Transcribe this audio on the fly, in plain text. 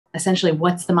essentially,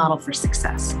 what's the model for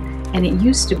success? And it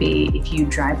used to be, if you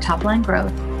drive top line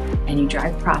growth and you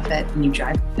drive profit and you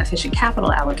drive efficient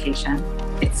capital allocation,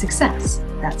 it's success.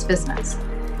 That's business.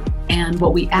 And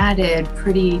what we added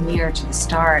pretty near to the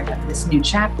start of this new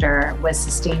chapter was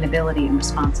sustainability and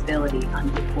responsibility on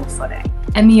equal footing.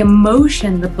 And the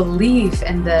emotion, the belief,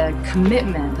 and the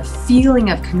commitment, the feeling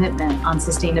of commitment on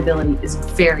sustainability is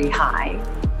very high.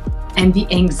 And the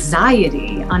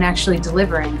anxiety on actually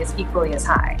delivering is equally as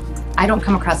high. I don't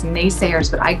come across naysayers,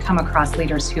 but I come across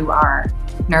leaders who are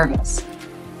nervous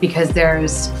because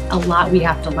there's a lot we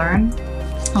have to learn,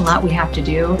 a lot we have to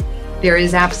do. There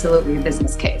is absolutely a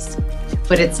business case,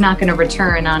 but it's not going to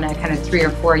return on a kind of 3 or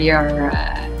 4 year,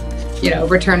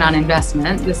 return on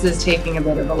investment. This is taking a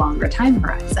bit of a longer time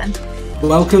horizon.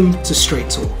 Welcome to Straight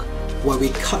Talk, where we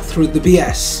cut through the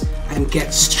BS and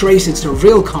get straight into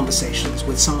real conversations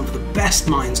with some of the best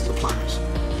minds on the planet.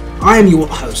 I am your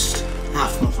host,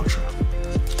 Af Malhotra.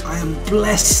 I am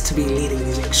blessed to be leading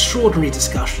these extraordinary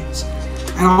discussions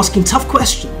and asking tough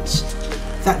questions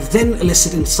that then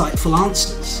elicit insightful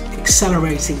answers,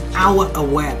 accelerating our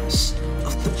awareness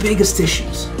of the biggest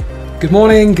issues. Good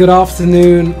morning, good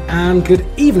afternoon, and good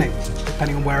evening,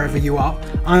 depending on wherever you are.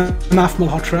 I'm Af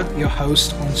Malhotra, your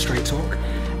host on Straight Talk.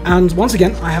 And once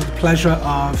again, I have the pleasure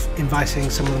of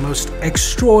inviting some of the most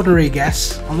extraordinary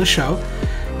guests on the show.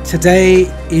 Today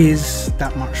is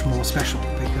that much more special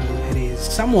because it is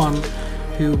someone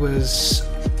who was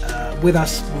with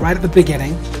us right at the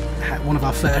beginning, at one of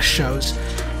our first shows.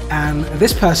 And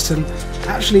this person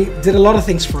actually did a lot of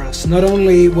things for us. Not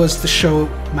only was the show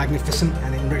magnificent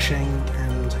and enriching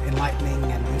and enlightening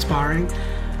and inspiring,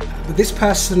 but this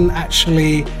person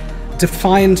actually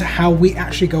defined how we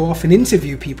actually go off and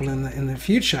interview people in the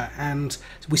future. And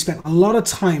we spent a lot of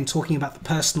time talking about the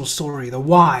personal story, the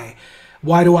why.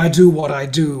 Why do I do what I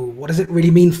do? What does it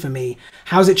really mean for me?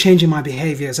 How is it changing my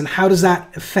behaviors? And how does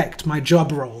that affect my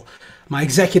job role, my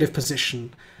executive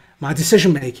position, my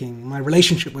decision making, my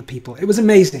relationship with people? It was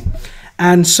amazing.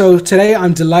 And so today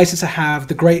I'm delighted to have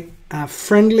the great,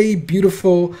 friendly,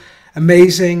 beautiful,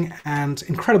 amazing, and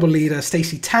incredible leader,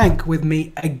 Stacey Tank, with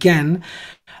me again.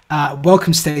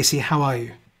 Welcome, Stacey. How are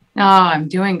you? Oh, I'm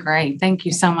doing great. Thank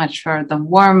you so much for the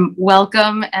warm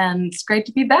welcome, and it's great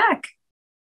to be back.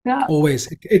 Yeah. Always.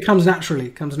 It comes naturally.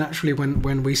 It comes naturally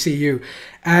when we see you.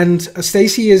 And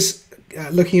Stacey is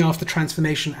looking after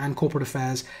transformation and corporate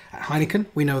affairs at Heineken.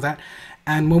 We know that.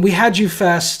 And when we had you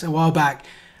first a while back,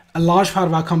 a large part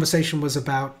of our conversation was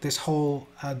about this whole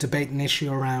debate and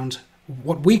issue around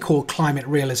what we call climate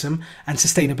realism and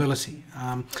sustainability,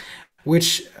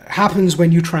 which happens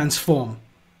when you transform,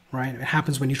 right? It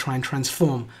happens when you try and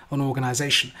transform an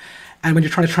organization. And when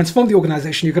you're trying to transform the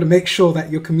organization, you've got to make sure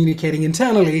that you're communicating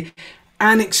internally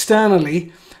and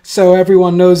externally so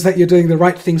everyone knows that you're doing the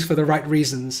right things for the right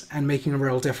reasons and making a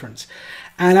real difference.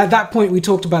 And at that point, we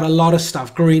talked about a lot of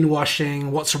stuff, greenwashing,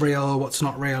 what's real, what's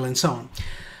not real, and so on.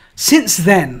 Since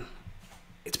then,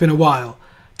 it's been a while.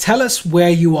 Tell us where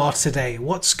you are today.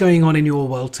 What's going on in your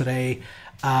world today?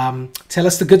 Tell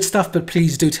us the good stuff, but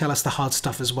please do tell us the hard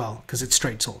stuff as well, because it's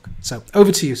Straight Talk. So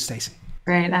over to you, Stacey.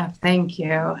 Great. Thank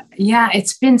you. Yeah,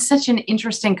 it's been such an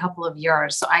interesting couple of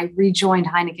years. So I rejoined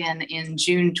Heineken in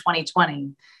June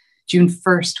 2020, June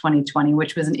 1st, 2020,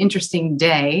 which was an interesting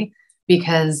day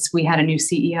because we had a new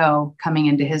CEO coming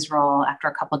into his role after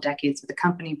a couple of decades of the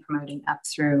company promoting up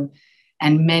through,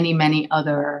 and many, many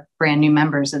other brand new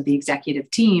members of the executive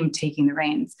team taking the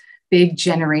reins. Big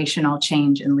generational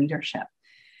change in leadership.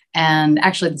 And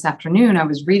actually this afternoon, I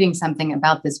was reading something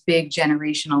about this big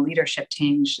generational leadership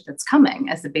change that's coming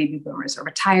as the baby boomers are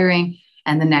retiring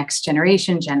and the next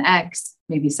generation, Gen X,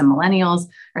 maybe some millennials,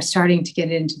 are starting to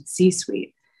get into the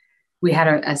C-suite. We had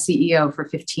a CEO for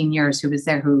 15 years who was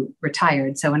there who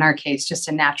retired. So in our case, just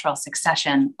a natural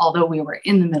succession, although we were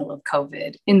in the middle of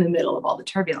COVID, in the middle of all the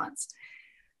turbulence.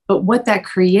 But what that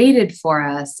created for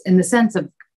us in the sense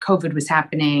of COVID was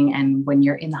happening, and when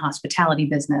you're in the hospitality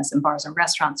business and bars and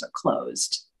restaurants are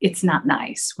closed, it's not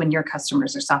nice when your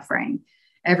customers are suffering.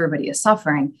 Everybody is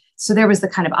suffering. So there was the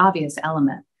kind of obvious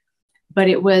element, but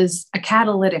it was a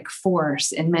catalytic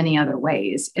force in many other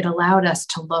ways. It allowed us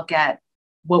to look at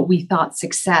what we thought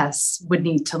success would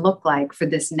need to look like for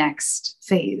this next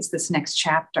phase, this next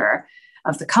chapter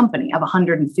of the company, of a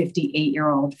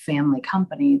 158-year-old family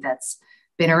company that's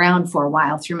been around for a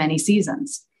while through many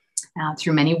seasons.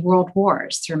 Through many world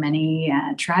wars, through many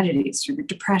tragedies, through the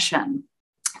Depression,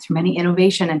 through many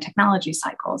innovation and technology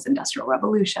cycles, Industrial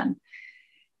Revolution.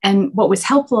 And what was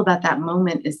helpful about that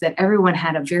moment is that everyone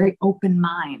had a very open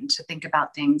mind to think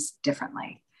about things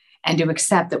differently and to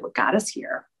accept that what got us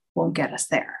here won't get us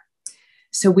there.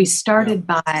 So we started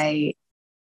by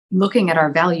looking at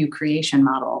our value creation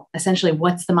model, essentially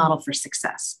what's the model for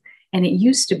success? And it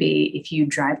used to be if you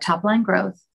drive top line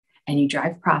growth and you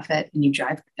drive profit and you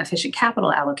drive efficient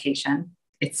capital allocation,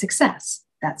 it's success.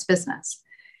 That's business.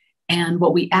 And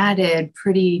what we added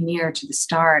pretty near to the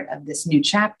start of this new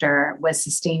chapter was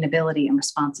sustainability and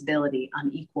responsibility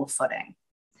on equal footing.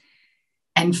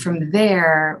 And from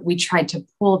there, we tried to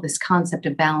pull this concept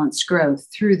of balanced growth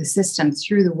through the system,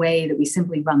 through the way that we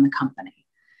simply run the company.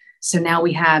 So now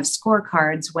we have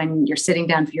scorecards when you're sitting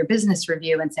down for your business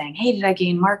review and saying, hey, did I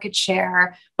gain market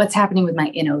share? What's happening with my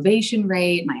innovation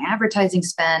rate, my advertising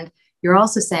spend? You're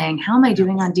also saying, how am I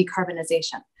doing on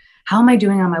decarbonization? How am I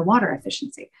doing on my water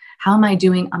efficiency? How am I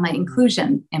doing on my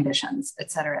inclusion ambitions,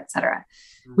 et cetera, et cetera?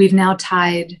 We've now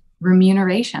tied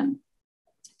remuneration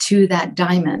to that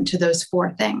diamond, to those four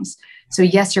things. So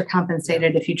yes, you're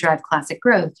compensated if you drive classic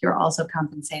growth. You're also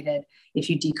compensated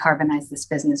if you decarbonize this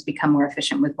business, become more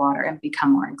efficient with water, and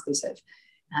become more inclusive.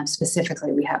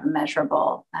 Specifically, we have a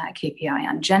measurable KPI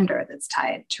on gender that's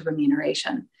tied to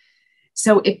remuneration.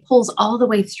 So it pulls all the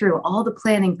way through all the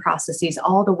planning processes,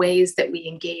 all the ways that we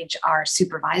engage our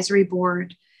supervisory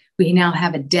board. We now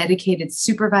have a dedicated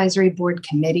supervisory board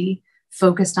committee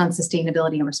focused on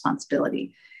sustainability and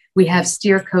responsibility. We have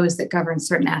steer codes that govern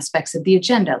certain aspects of the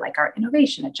agenda, like our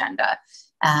innovation agenda.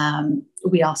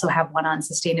 We also have one on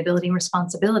sustainability and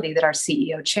responsibility that our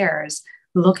CEO chairs,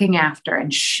 looking after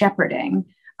and shepherding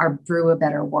our Brew a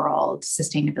Better World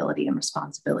sustainability and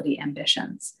responsibility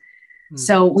ambitions.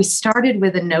 So we started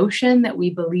with a notion that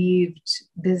we believed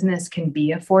business can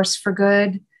be a force for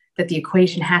good, that the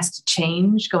equation has to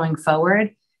change going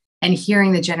forward. And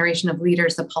hearing the generation of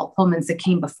leaders, the Paul Pullmans that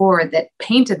came before, that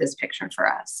painted this picture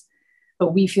for us.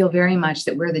 But we feel very much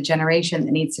that we're the generation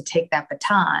that needs to take that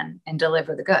baton and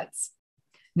deliver the goods.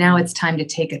 Now it's time to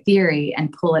take a theory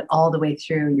and pull it all the way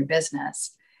through your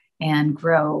business and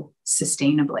grow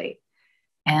sustainably.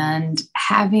 And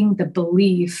having the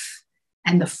belief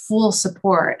and the full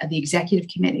support of the executive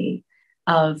committee,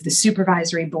 of the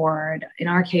supervisory board, in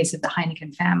our case of the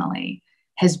Heineken family,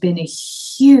 has been a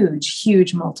huge,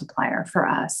 huge multiplier for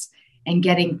us and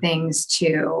getting things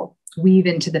to weave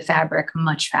into the fabric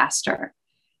much faster.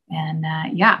 And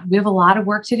we have a lot of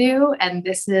work to do. And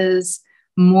this is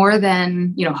more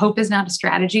than, hope is not a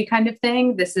strategy kind of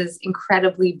thing. This is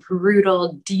incredibly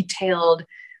brutal, detailed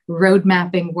road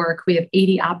mapping work. We have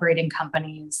 80 operating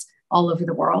companies all over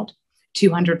the world,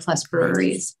 200 plus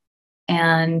breweries.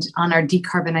 And on our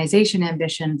decarbonization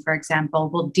ambition, for example,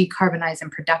 we'll decarbonize in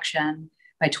production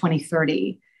by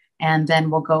 2030. And then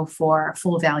we'll go for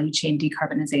full value chain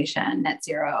decarbonization, net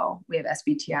zero. We have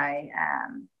SBTI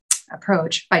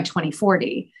approach by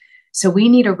 2040. So we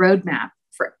need a roadmap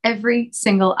for every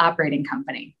single operating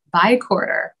company by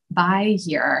quarter, by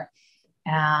year.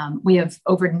 We have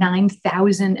over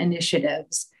 9,000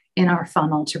 initiatives in our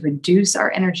funnel to reduce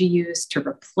our energy use, to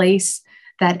replace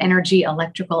that energy,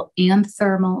 electrical and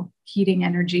thermal heating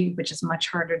energy, which is much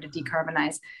harder to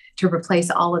decarbonize, to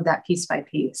replace all of that piece by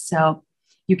piece. So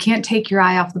you can't take your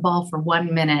eye off the ball for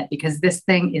 1 minute because this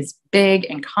thing is big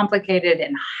and complicated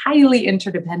and highly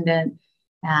interdependent.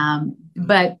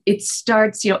 But it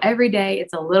starts, every day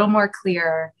it's a little more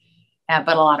clear, but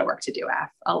a lot of work to do,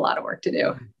 a lot of work to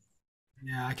do.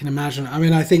 Yeah, I can imagine. I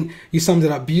mean, I think you summed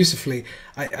it up beautifully.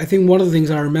 I think one of the things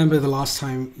I remember the last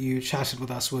time you chatted with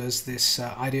us was this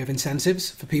idea of incentives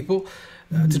for people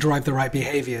to drive the right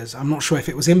behaviors. I'm not sure if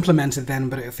it was implemented then,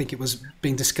 but I think it was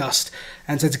being discussed.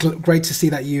 And so it's great to see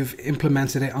that you've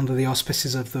implemented it under the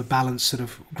auspices of the balanced sort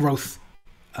of growth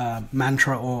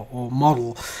mantra or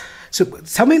model. So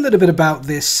tell me a little bit about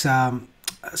this, some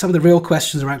of the real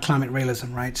questions around climate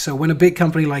realism, right? So when a big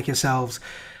company like yourselves,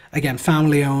 again,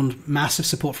 family owned, massive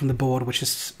support from the board, which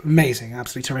is amazing,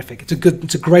 absolutely terrific.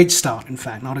 It's a great start, in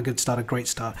fact, not a good start, a great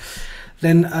start.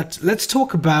 Then let's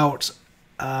talk about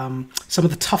some of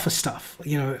the tougher stuff.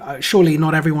 Surely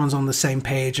not everyone's on the same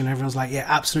page and everyone's like, yeah,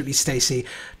 absolutely, Stacey,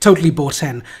 totally bought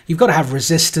in. You've got to have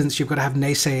resistance. You've got to have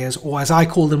naysayers, or as I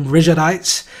call them,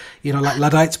 rigidites, like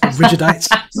Luddites, but rigidites,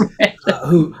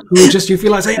 who just, you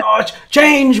feel like saying, oh,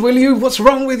 change, will you? What's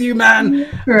wrong with you, man?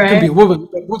 Right. It could be a woman,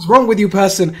 but what's wrong with you,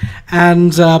 person?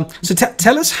 And so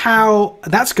tell us how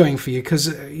that's going for you,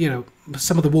 because,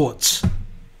 some of the warts.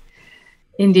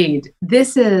 Indeed.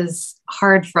 This is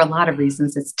hard for a lot of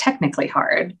reasons. It's technically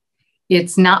hard.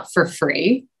 It's not for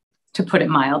free, to put it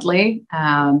mildly.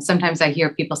 Sometimes I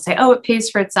hear people say, oh, it pays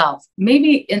for itself.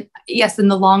 Maybe, yes, in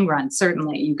the long run,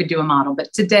 certainly you could do a model,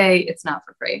 but today it's not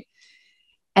for free.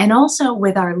 And also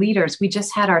with our leaders, we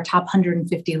just had our top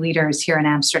 150 leaders here in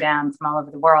Amsterdam from all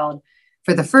over the world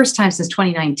for the first time since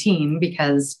 2019,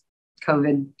 because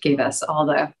COVID gave us all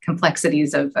the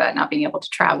complexities of not being able to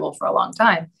travel for a long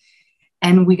time.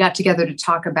 And we got together to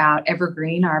talk about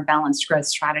EverGreen, our balanced growth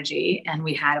strategy. And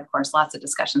we had, of course, lots of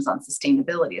discussions on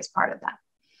sustainability as part of that.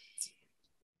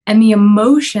 And the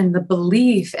emotion, the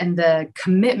belief, and the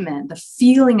commitment, the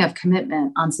feeling of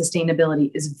commitment on sustainability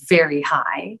is very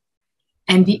high.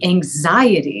 And the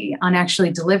anxiety on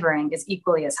actually delivering is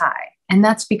equally as high. And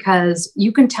that's because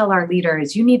you can tell our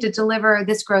leaders, you need to deliver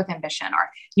this growth ambition, or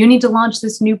you need to launch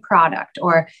this new product,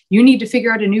 or you need to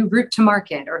figure out a new route to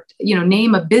market, or,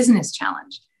 name a business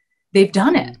challenge. They've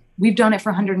done it. We've done it for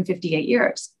 158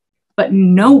 years, but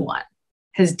no one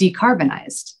has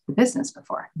decarbonized the business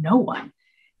before. No one.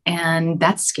 And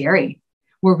that's scary.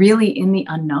 We're really in the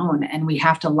unknown, and we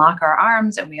have to lock our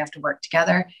arms and we have to work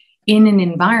together in an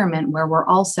environment where we're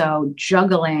also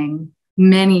juggling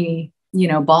many,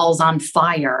 balls on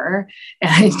fire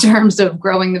in terms of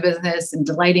growing the business and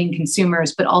delighting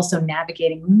consumers, but also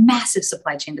navigating massive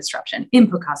supply chain disruption,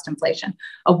 input cost inflation,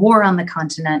 a war on the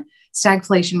continent,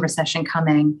 stagflation, recession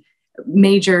coming,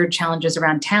 major challenges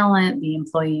around talent, the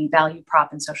employee value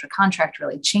prop and social contract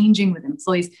really changing with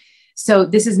employees. So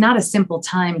this is not a simple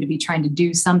time to be trying to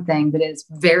do something that is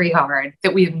very hard,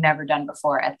 that we have never done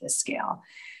before at this scale.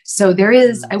 So there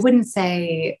is, I wouldn't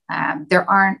say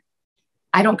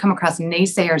I don't come across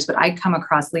naysayers, but I come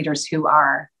across leaders who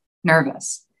are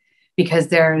nervous because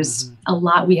there's a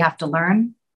lot we have to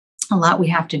learn, a lot we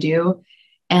have to do.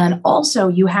 And also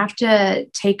you have to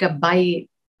take a bite,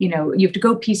 you have to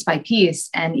go piece by piece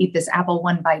and eat this apple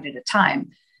one bite at a time.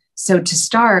 So to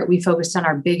start, we focused on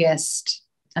our biggest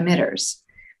emitters.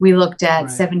 We looked at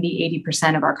 70,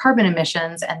 80% of our carbon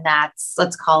emissions, and that's,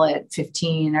 let's call it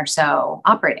 15 or so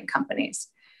operating companies.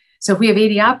 So if we have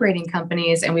 80 operating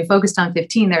companies and we focused on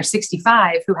 15, there are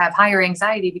 65 who have higher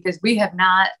anxiety because we have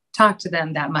not talked to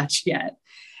them that much yet.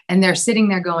 And they're sitting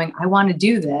there going, I want to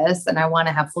do this, and I want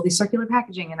to have fully circular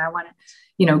packaging, and I want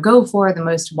to, go for the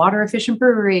most water efficient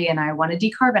brewery, and I want to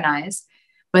decarbonize,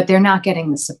 but they're not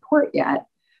getting the support yet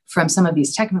from some of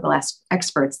these technical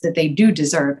experts that they do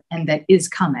deserve and that is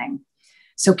coming.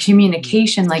 So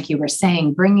communication, like you were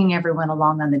saying, bringing everyone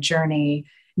along on the journey,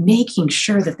 making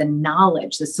sure that the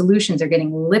knowledge, the solutions are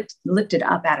getting lifted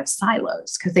up out of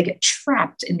silos, because they get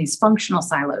trapped in these functional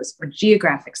silos or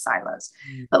geographic silos,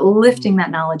 but lifting that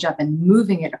knowledge up and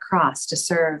moving it across to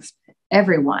serve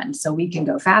everyone so we can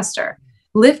go faster,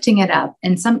 lifting it up.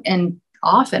 And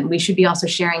often we should be also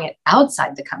sharing it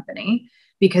outside the company,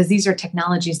 because these are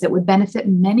technologies that would benefit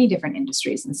many different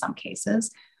industries in some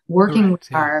cases, working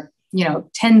with our,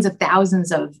 tens of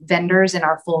thousands of vendors in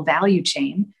our full value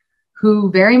chain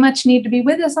who very much need to be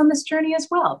with us on this journey as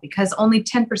well, because only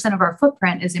 10% of our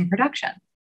footprint is in production.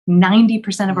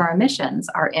 90% of our emissions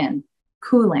are in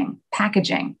cooling,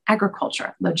 packaging,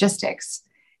 agriculture, logistics,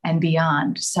 and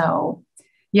beyond. So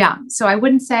so I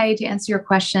wouldn't say, to answer your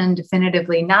question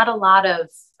definitively, not a lot of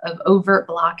overt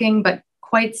blocking, but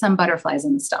quite some butterflies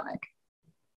in the stomach.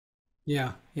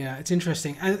 Yeah, it's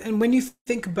interesting. And when you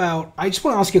think about, I just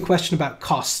want to ask you a question about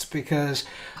cost, because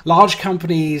large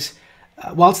companies,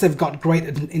 whilst they've got great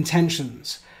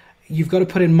intentions, you've got to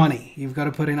put in money. You've got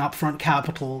to put in upfront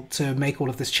capital to make all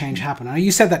of this change happen. I know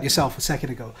you said that yourself a second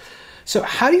ago. So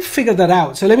how do you figure that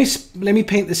out? So let me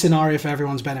paint the scenario for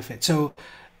everyone's benefit. So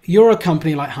you're a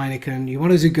company like Heineken, you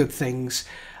want to do good things.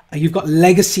 You've got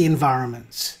legacy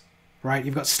environments, right?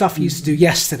 You've got stuff you used to do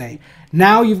yesterday.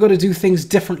 Now you've got to do things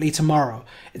differently tomorrow.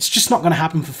 It's just not going to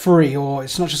happen for free, or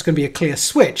it's not just going to be a clear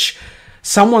switch.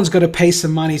 Someone's got to pay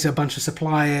some money to a bunch of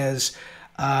suppliers.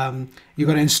 You've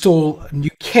got to install a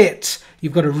new kit.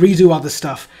 You've got to redo other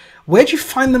stuff. Where do you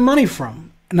find the money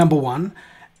from, number one?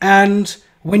 And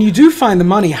when you do find the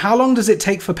money, how long does it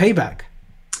take for payback?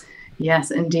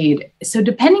 Yes, indeed. So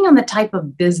depending on the type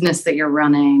of business that you're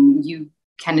running, you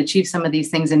can achieve some of these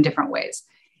things in different ways.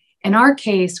 In our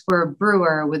case, we're a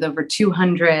brewer with over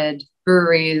 200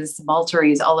 breweries,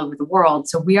 malteries all over the world.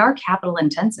 So we are capital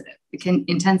intensive,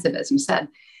 as you said.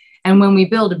 And when we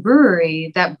build a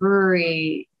brewery, that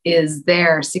brewery is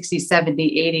there 60,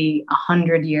 70, 80,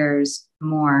 100 years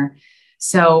more.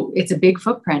 So it's a big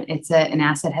footprint. It's an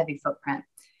asset heavy footprint.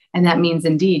 And that means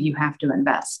indeed you have to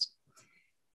invest.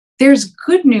 There's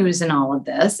good news in all of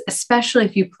this, especially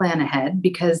if you plan ahead,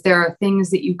 because there are things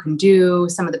that you can do.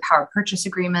 Some of the power purchase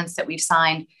agreements that we've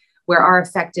signed, where our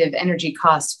effective energy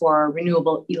costs for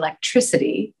renewable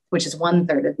electricity, which is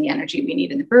 1/3 of the energy we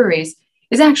need in the breweries,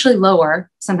 is actually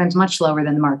lower, sometimes much lower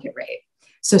than the market rate.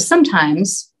 So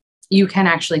sometimes you can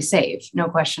actually save, no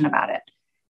question about it.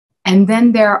 And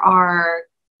then there are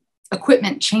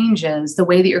equipment changes, the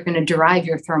way that you're going to derive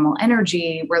your thermal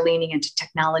energy. We're leaning into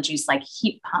technologies like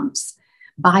heat pumps,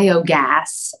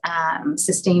 biogas,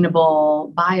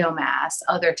 sustainable biomass,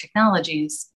 other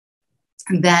technologies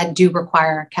that do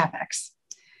require CapEx.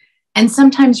 And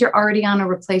sometimes you're already on a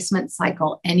replacement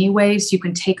cycle anyway, so you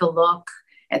can take a look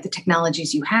at the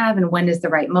technologies you have and when is the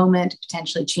right moment to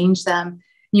potentially change them.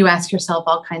 You ask yourself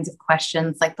all kinds of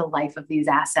questions like the life of these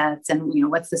assets and,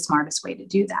 what's the smartest way to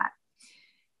do that?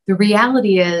 The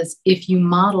reality is, if you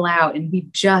model out, and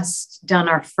we've just done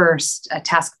our first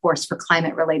task force for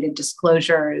climate-related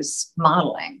disclosures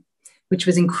modeling, which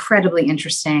was incredibly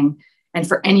interesting. And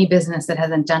for any business that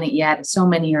hasn't done it yet, so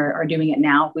many are doing it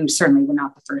now. We certainly were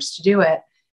not the first to do it,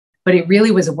 but it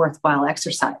really was a worthwhile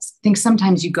exercise. I think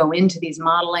sometimes you go into these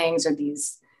modelings or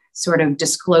these sort of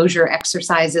disclosure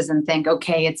exercises and think,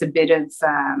 okay, it's a bit of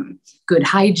good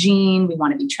hygiene. We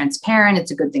want to be transparent.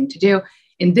 It's a good thing to do.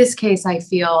 In this case, I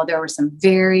feel there were some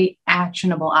very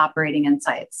actionable operating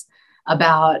insights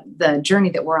about the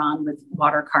journey that we're on with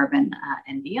water, carbon,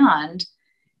 and beyond.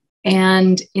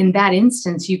 And in that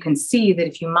instance, you can see that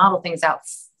if you model things out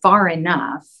far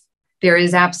enough, there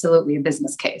is absolutely a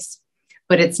business case,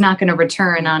 but it's not going to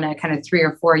return on a kind of 3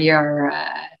 or 4 year,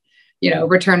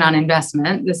 return on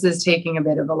investment. This is taking a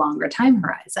bit of a longer time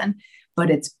horizon, but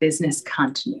it's business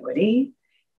continuity.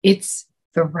 It's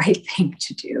the right thing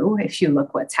to do if you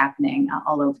look what's happening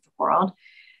all over the world.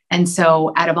 And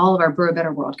so out of all of our Brew a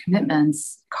Better World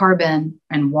commitments, carbon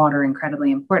and water,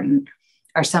 incredibly important,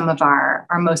 are some of our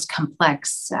most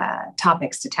complex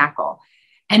topics to tackle.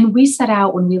 And we set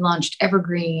out when we launched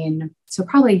EverGreen, so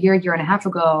probably a year and a half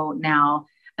ago now,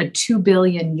 a 2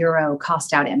 billion euro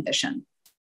cost out ambition.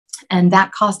 And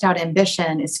that cost out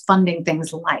ambition is funding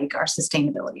things like our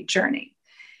sustainability journey.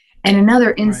 And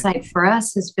another insight for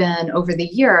us has been over the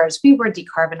years, we were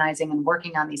decarbonizing and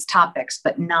working on these topics,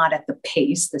 but not at the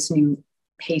pace, this new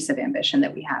pace of ambition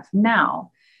that we have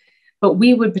now. But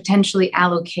we would potentially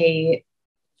allocate,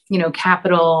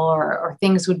 capital or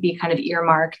things would be kind of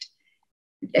earmarked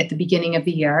at the beginning of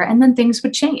the year, and then things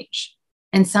would change.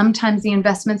 And sometimes the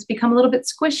investments become a little bit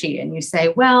squishy and you say,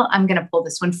 well, I'm going to pull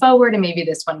this one forward and maybe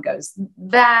this one goes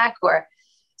back.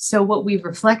 So what we've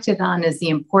reflected on is the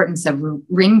importance of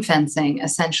ring fencing,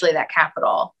 essentially that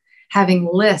capital, having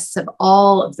lists of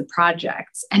all of the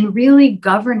projects and really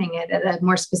governing it at a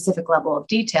more specific level of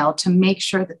detail to make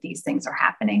sure that these things are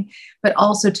happening, but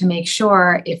also to make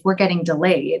sure if we're getting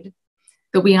delayed,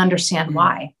 that we understand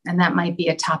why. And that might be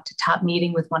a top to top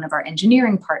meeting with one of our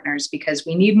engineering partners because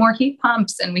we need more heat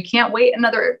pumps and we can't wait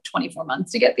another 24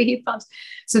 months to get the heat pumps.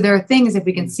 So there are things, if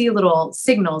we can see little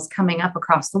signals coming up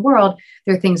across the world,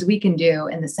 there are things we can do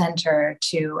in the center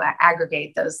to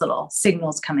aggregate those little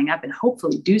signals coming up and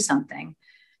hopefully do something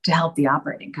to help the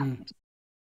operating company.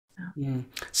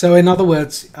 So in other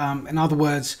words,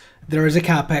 there is a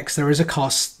CapEx, there is a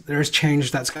cost, there is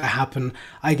change that's going to happen.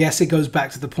 I guess it goes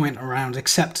back to the point around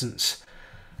acceptance.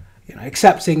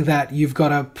 Accepting that you've got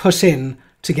to put in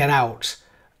to get out,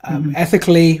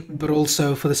 ethically, but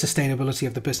also for the sustainability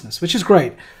of the business, which is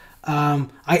great.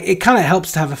 It kind of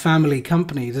helps to have a family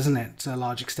company, doesn't it, to a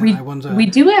large extent? We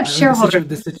do have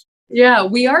shareholders. Yeah,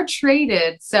 we are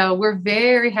traded. So we're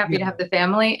very happy to have the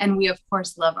family. And we, of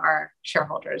course, love our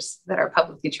shareholders that are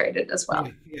publicly traded as well.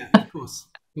 Yeah, of course,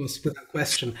 without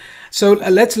question. So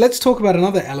let's talk about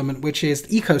another element, which is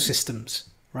ecosystems,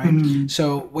 right?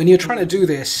 So when you're trying to do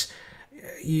this,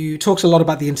 you talked a lot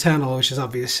about the internal, which is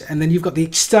obvious. And then you've got the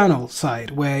external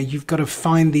side where you've got to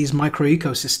find these micro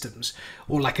ecosystems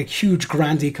or like a huge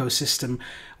grand ecosystem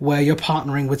where you're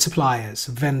partnering with suppliers,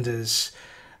 vendors,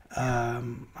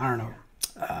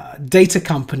 data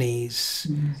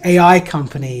companies, AI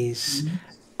companies,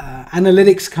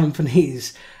 analytics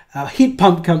companies, heat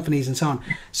pump companies, and so on.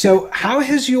 So how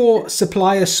has your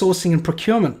supplier sourcing and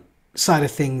procurement side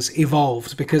of things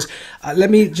evolved? Because let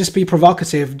me just be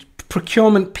provocative.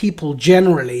 Procurement people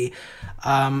generally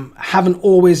haven't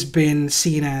always been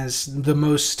seen as the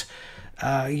most,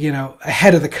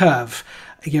 ahead of the curve.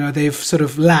 They've sort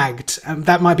of lagged.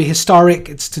 That might be historic.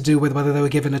 It's to do with whether they were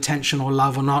given attention or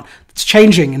love or not. It's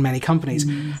changing in many companies.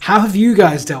 How have you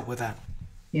guys dealt with that?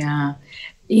 Yeah.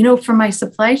 For my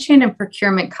supply chain and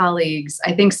procurement colleagues,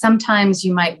 I think sometimes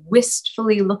you might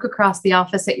wistfully look across the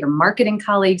office at your marketing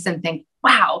colleagues and think,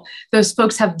 wow, those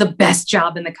folks have the best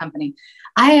job in the company.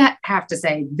 I have to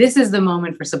say, this is the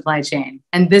moment for supply chain,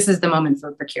 and this is the moment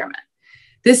for procurement.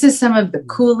 This is some of the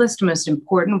coolest, most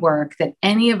important work that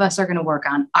any of us are going to work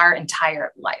on our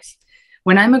entire life.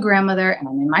 When I'm a grandmother and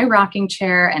I'm in my rocking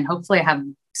chair and hopefully I have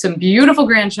some beautiful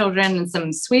grandchildren and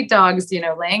some sweet dogs,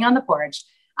 laying on the porch,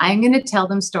 I'm going to tell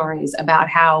them stories about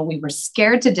how we were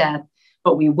scared to death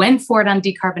but we went for it on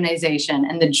decarbonization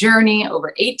and the journey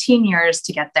over 18 years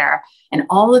to get there and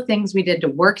all the things we did to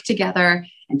work together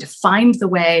and to find the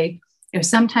way.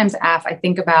 Sometimes, I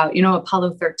think about,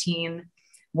 Apollo 13,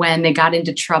 when they got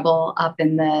into trouble up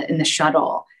in the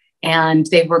shuttle and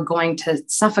they were going to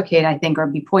suffocate, I think, or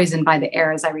be poisoned by the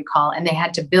air, as I recall, and they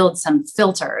had to build some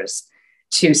filters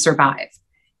to survive.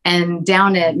 And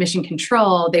down at Mission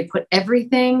Control, they put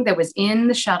everything that was in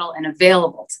the shuttle and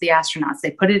available to the astronauts.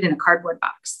 They put it in a cardboard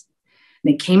box.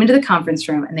 And they came into the conference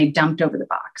room and they dumped over the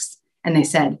box. And they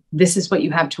said, this is what you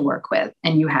have to work with.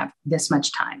 And you have this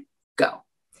much time. Go.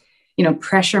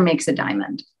 Pressure makes a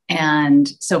diamond. And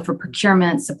so for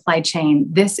procurement, supply chain,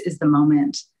 this is the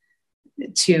moment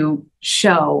to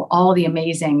show all the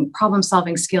amazing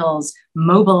problem-solving skills,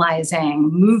 mobilizing,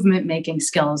 movement-making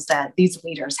skills that these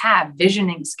leaders have,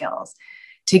 visioning skills,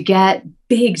 to get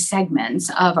big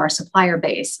segments of our supplier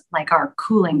base, like our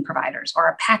cooling providers or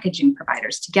our packaging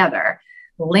providers together,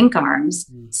 link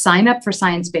arms, sign up for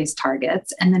science-based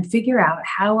targets, and then figure out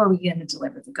how are we going to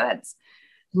deliver the goods.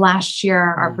 Last year,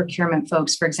 our procurement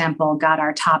folks, for example, got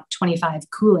our top 25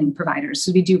 cooling providers.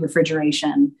 So we do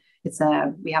refrigeration.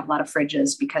 We have a lot of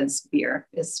fridges because beer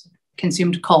is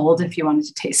consumed cold if you want it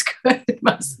to taste good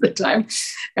most of the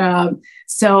time.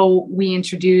 So we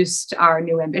introduced our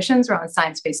new ambitions around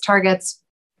science-based targets,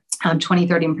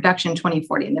 2030 in production,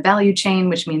 2040 in the value chain,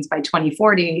 which means by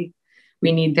 2040,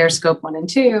 we need their scope 1 and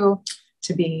 2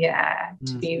 to be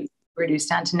reduced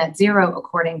down to net zero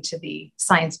according to the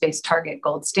science-based target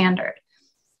gold standard.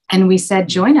 And we said,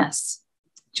 join us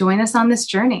on this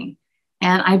journey.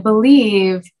 And I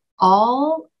believe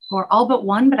all but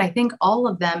one, but I think all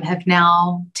of them have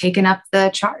now taken up the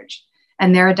charge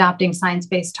and they're adopting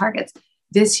science-based targets.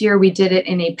 This year, we did it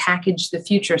in a Package the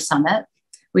Future Summit.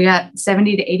 We got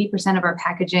 70 to 80% of our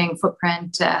packaging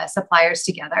footprint suppliers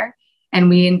together, and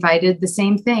we invited the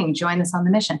same thing, join us on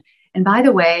the mission. And by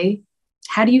the way,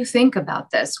 how do you think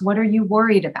about this? What are you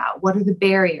worried about? What are the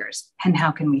barriers? And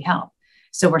how can we help?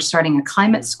 So we're starting a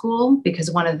climate school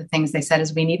because one of the things they said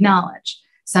is we need knowledge.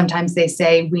 Sometimes they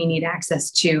say we need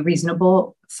access to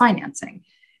reasonable financing,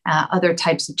 other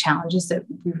types of challenges that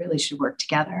we really should work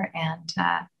together and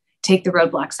take the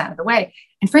roadblocks out of the way.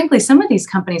 And frankly, some of these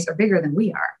companies are bigger than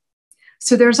we are.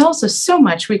 So there's also so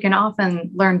much we can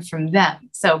often learn from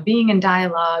them. So being in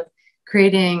dialogue,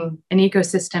 creating an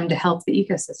ecosystem to help the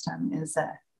ecosystem is,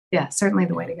 certainly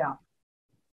the way to go.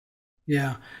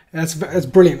 Yeah, that's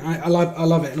brilliant. I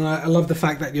love it. And I love the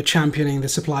fact that you're championing the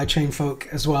supply chain folk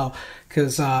as well,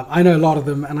 because I know a lot of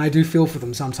them and I do feel for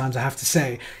them sometimes, I have to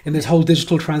say. In this whole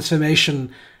digital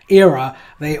transformation era,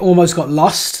 they almost got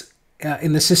lost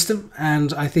in the system.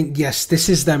 And I think, yes, this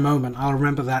is their moment. I'll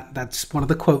remember that. That's one of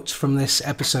the quotes from this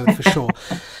episode for sure.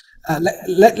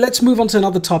 Let's move on to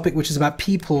another topic, which is about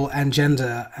people and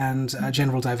gender and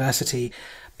general diversity,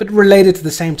 but related to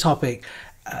the same topic.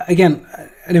 Again,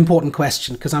 an important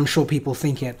question, because I'm sure people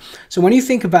think it. So when you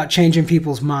think about changing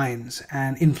people's minds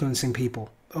and influencing people,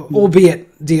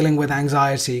 albeit dealing with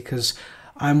anxiety, because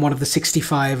I'm one of the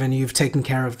 65 and you've taken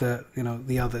care of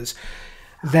the others,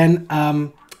 then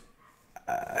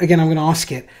again, I'm going to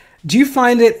ask it. Do you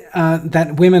find it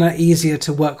that women are easier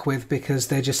to work with because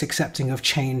they're just accepting of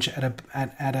change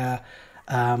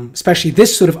especially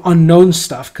this sort of unknown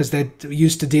stuff, because they're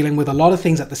used to dealing with a lot of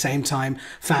things at the same time,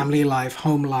 family life,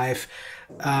 home life,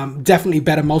 definitely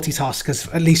better multitaskers,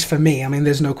 at least for me. I mean,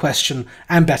 there's no question,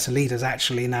 and better leaders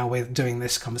actually now we're doing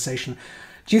this conversation.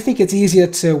 Do you think it's easier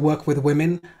to work with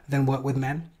women than work with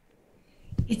men?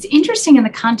 It's interesting in the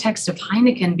context of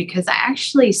Heineken because I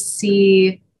actually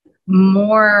see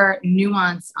more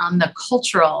nuance on the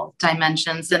cultural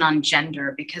dimensions than on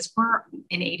gender, because we're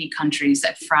in 80 countries,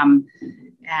 from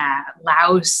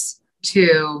Laos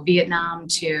to Vietnam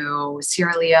to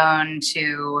Sierra Leone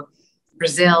to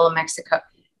Brazil, Mexico.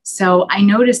 So I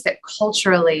noticed that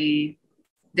culturally,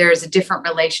 there's a different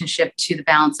relationship to the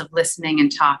balance of listening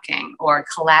and talking, or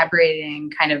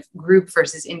collaborating, kind of group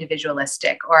versus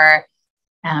individualistic, or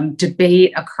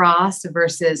debate across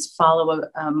versus follow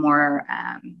a more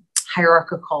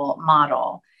hierarchical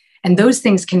model. And those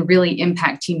things can really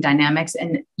impact team dynamics.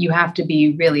 And you have to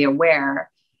be really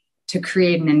aware to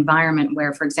create an environment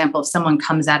where, for example, if someone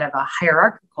comes out of a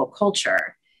hierarchical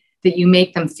culture, that you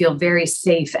make them feel very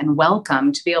safe and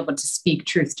welcome to be able to speak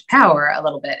truth to power a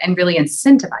little bit and really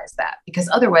incentivize that, because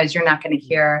otherwise you're not going to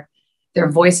hear their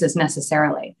voices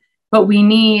necessarily. But we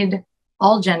need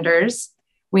all genders.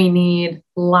 We need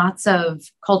lots of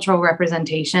cultural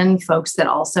representation, folks that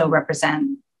also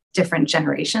represent different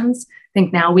generations. I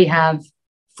think now we have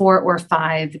 4 or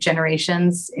 5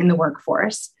 generations in the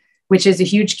workforce, which is a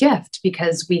huge gift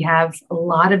because we have a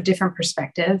lot of different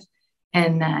perspective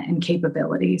and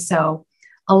capability. So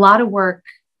a lot of work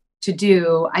to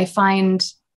do. I find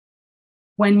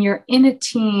when you're in a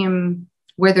team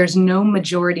where there's no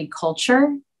majority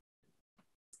culture,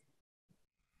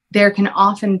 there can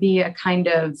often be a kind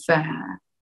of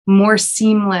more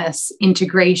seamless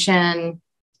integration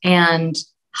and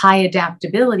high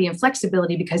adaptability and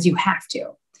flexibility because you have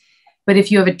to. But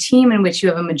if you have a team in which you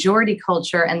have a majority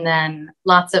culture and then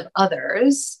lots of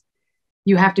others,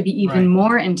 you have to be even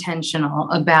more intentional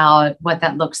about what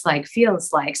that looks like,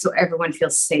 feels like, so everyone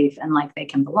feels safe and like they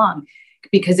can belong.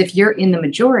 Because if you're in the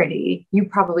majority, you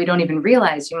probably don't even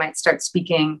realize you might start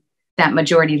speaking that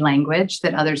majority language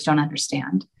that others don't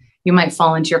understand. You might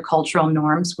fall into your cultural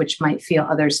norms, which might feel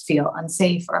others feel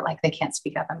unsafe or like they can't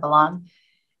speak up and belong.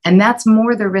 And that's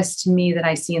more the risk to me that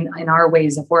I see in our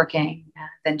ways of working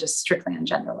than just strictly on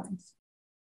gender lines.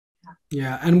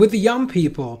 Yeah. And with the young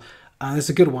people, it's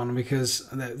a good one because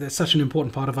they're such an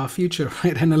important part of our future,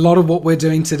 right? And a lot of what we're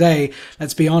doing today,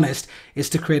 let's be honest,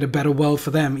 is to create a better world for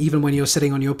them. Even when you're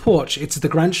sitting on your porch, it's the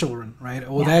grandchildren, right?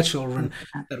 Or their children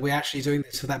that we're actually doing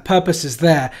this. So that purpose is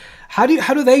there. How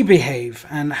do they behave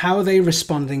and how are they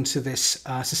responding to this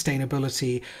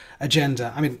sustainability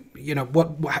agenda? I mean, you know,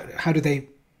 how do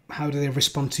they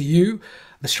respond to you,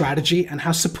 the strategy, and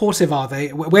how supportive are they?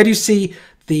 Where do you see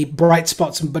the bright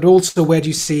spots, but also where do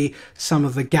you see some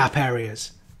of the gap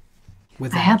areas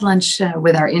with them? I had lunch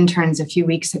with our interns a few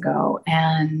weeks ago,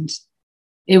 and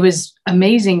it was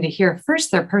amazing to hear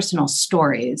first their personal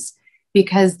stories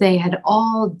because they had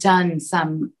all done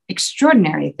some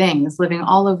extraordinary things, living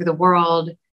all over the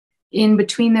world in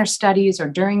between their studies or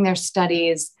during their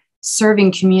studies,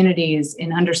 serving communities in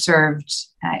underserved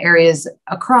areas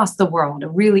across the world,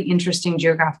 really interesting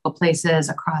geographical places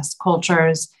across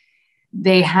cultures.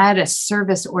 They had a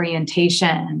service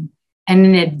orientation and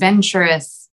an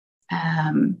adventurous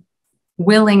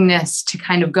willingness to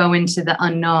kind of go into the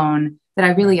unknown that I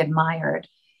really admired.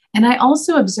 And I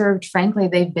also observed, frankly,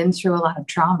 they've been through a lot of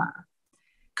trauma.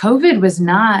 COVID was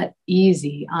not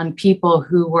easy on people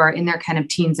who were in their kind of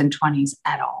teens and 20s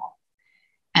at all.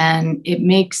 And it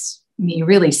makes me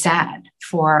really sad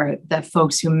for the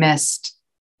folks who missed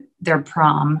their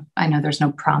prom. I know there's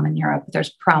no prom in Europe, but there's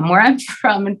prom where I'm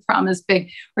from, and prom is big.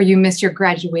 Or you miss your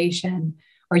graduation,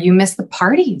 or you miss the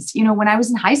parties. You know, when I was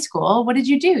in high school, what did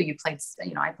you do? You played,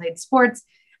 I played sports.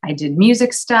 I did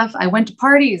music stuff. I went to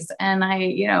parties and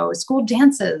school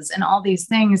dances and all these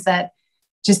things that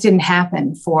just didn't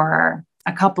happen for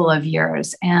a couple of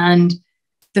years. And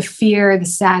the fear, the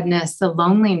sadness, the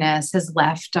loneliness has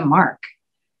left a mark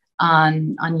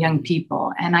on young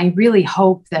people. And I really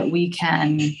hope that we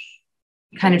can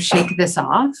kind of shake this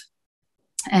off.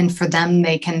 And for them,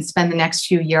 they can spend the next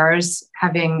few years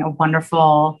having a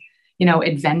wonderful,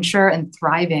 adventure and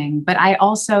thriving. But I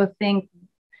also think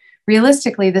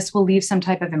realistically, this will leave some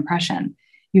type of impression.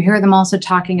 You hear them also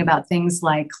talking about things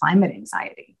like climate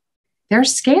anxiety. They're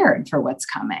scared for what's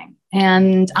coming.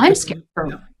 And I'm scared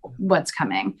for what's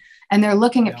coming. And they're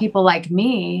looking at people like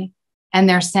me and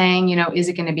they're saying, is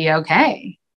it going to be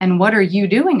okay? And what are you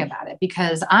doing about it?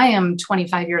 Because I am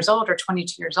 25 years old or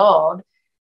 22 years old,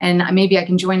 and maybe I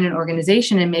can join an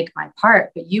organization and make my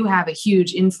part, but you have a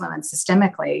huge influence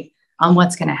systemically on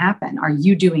what's going to happen. Are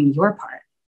you doing your part?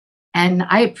 And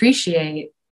I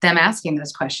appreciate them asking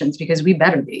those questions because we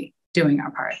better be doing our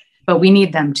part, but we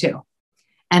need them too.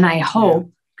 And I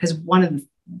hope, because one of the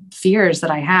fears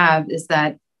that I have is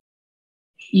that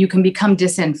you can become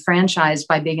disenfranchised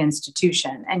by big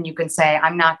institution. And you can say,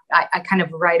 I kind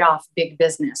of write off big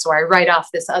business, or I write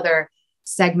off this other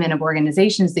segment of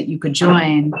organizations that you could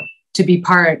join to be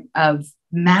part of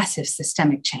massive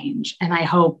systemic change. And I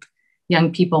hope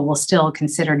young people will still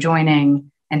consider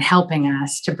joining and helping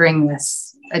us to bring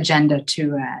this agenda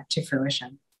to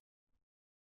fruition.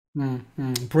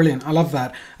 Brilliant. I love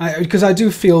that. Because I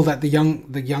do feel that the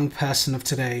young person of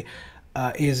today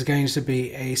is going to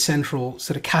be a central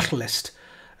sort of catalyst,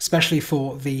 especially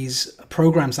for these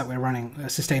programs that we're running,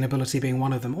 sustainability being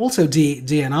one of them. Also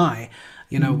D&I,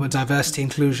 with diversity,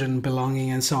 inclusion,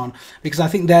 belonging, and so on. Because I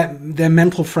think their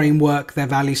mental framework, their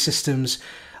value systems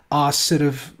are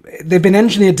they've been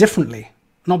engineered differently.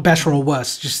 Not better or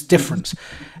worse, just different.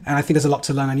 And I think there's a lot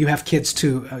to learn. And you have kids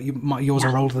too. Yours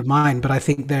are older than mine, but I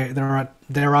think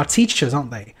there are teachers,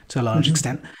 aren't they, to a large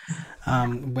extent,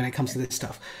 when it comes to this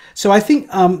stuff. So I think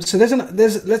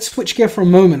let's switch gear for a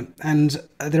moment. And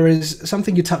there is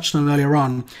something you touched on earlier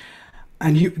on,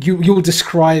 and you'll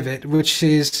describe it, which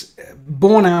is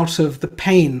born out of the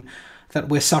pain that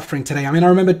we're suffering today. I mean, I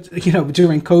remember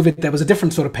during COVID there was a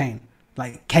different sort of pain,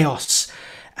 like chaos.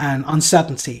 and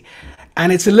uncertainty.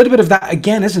 And it's a little bit of that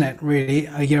again, isn't it, really,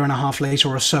 a year and a half later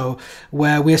or so,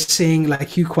 where we're seeing,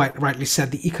 like you quite rightly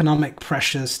said, the economic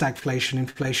pressures, stagflation,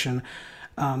 inflation,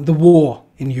 the war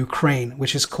in Ukraine,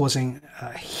 which is causing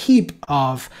a heap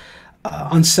of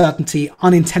uncertainty,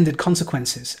 unintended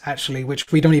consequences, actually,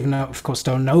 which we don't even know, of course,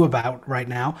 don't know about right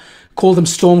now. Call them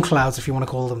storm clouds, if you want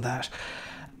to call them that.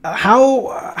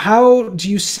 How do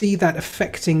you see that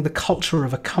affecting the culture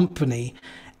of a company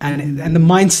and the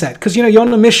mindset? Because, you know, you're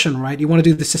on a mission, right? You want to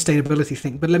do the sustainability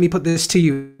thing. But let me put this to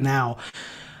you now.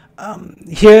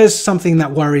 Here's something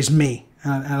that worries me,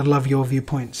 and I love your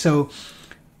viewpoint. So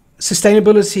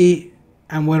sustainability,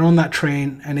 and we're on that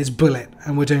train, and it's bullet,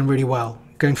 and we're doing really well,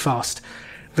 going fast.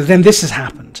 But then this has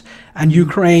happened, and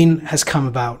Ukraine has come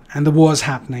about, and the war's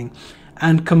happening,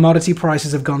 and commodity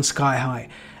prices have gone sky high.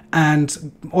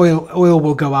 And oil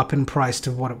will go up in price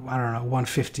to what, I don't know,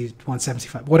 150,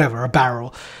 175, whatever, a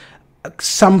barrel.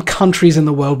 Some countries in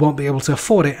the world won't be able to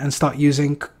afford it and start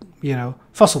using, you know,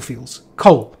 fossil fuels,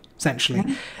 coal, essentially.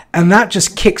 Mm-hmm. And that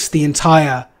just kicks the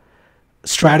entire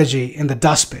strategy in the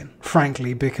dustbin,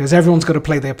 frankly, because everyone's got to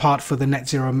play their part for the net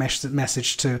zero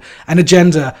message to an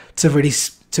agenda to really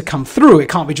to come through. It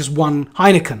can't be just one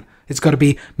Heineken. It's got to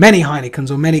be many Heinekens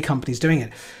or many companies doing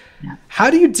it. Yeah. How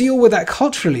do you deal with that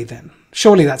culturally then?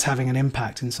 Surely that's having an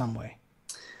impact in some way.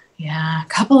 Yeah, a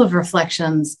couple of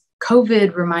reflections.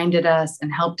 COVID reminded us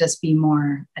and helped us be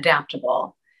more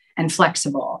adaptable and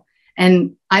flexible.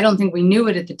 And I don't think we knew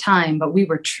it at the time, but we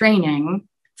were training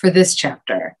for this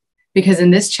chapter, because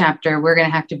in this chapter, we're going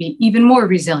to have to be even more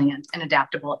resilient and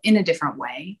adaptable in a different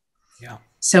way. Yeah.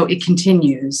 So it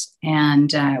continues.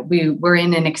 And we're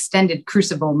in an extended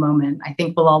crucible moment. I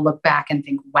think we'll all look back and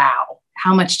think, wow,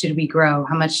 how much did we grow?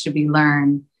 How much did we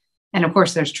learn? And of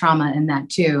course, there's trauma in that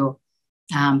too.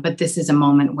 But this is a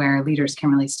moment where leaders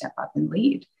can really step up and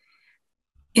lead.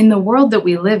 In the world that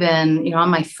we live in, you know, on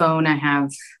my phone, I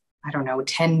have, I don't know,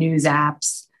 10 news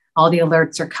apps. All the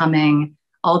alerts are coming.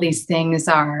 All these things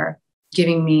are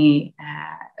giving me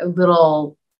a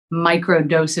little micro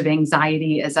dose of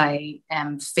anxiety as I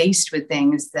am faced with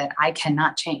things that I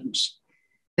cannot change,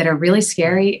 that are really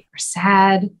scary or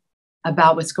sad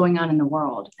about what's going on in the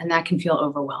world. And that can feel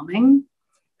overwhelming.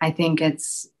 I think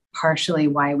it's partially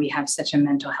why we have such a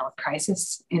mental health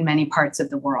crisis in many parts of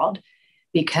the world,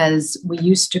 because we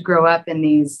used to grow up in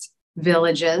these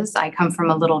villages. I come from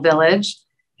a little village,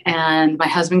 and my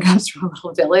husband comes from a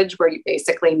little village where you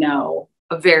basically know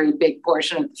a very big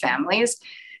portion of the families.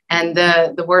 And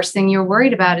the worst thing you're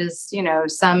worried about is, you know,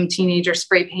 some teenager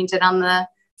spray painted on the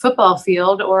football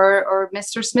field, or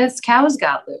Mr. Smith's cows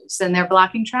got loose and they're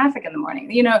blocking traffic in the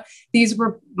morning. You know, these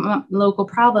were local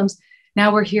problems.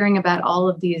 Now we're hearing about all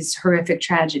of these horrific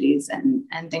tragedies and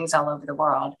things all over the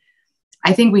world.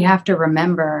 I think we have to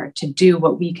remember to do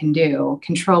what we can do,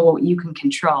 control what you can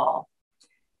control.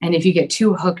 And if you get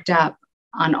too hooked up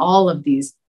on all of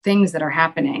these things that are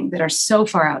happening that are so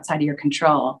far outside of your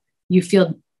control, you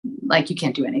feel like you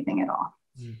can't do anything at all.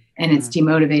 And it's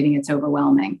demotivating, it's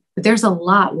overwhelming. But there's a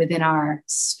lot within our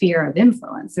sphere of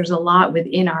influence. There's a lot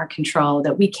within our control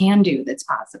that we can do that's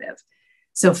positive.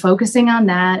 So focusing on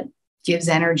that gives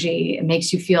energy. It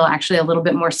makes you feel actually a little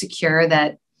bit more secure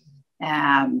that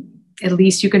at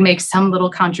least you can make some little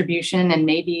contribution. And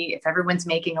maybe if everyone's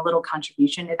making a little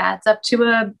contribution, it adds up to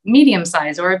a medium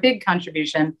size or a big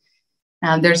contribution.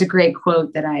 There's a great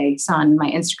quote that I saw in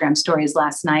my Instagram stories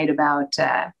last night about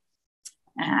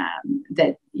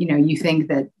that, you know, you think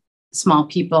that small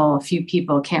people, a few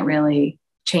people can't really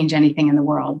change anything in the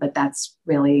world, but that's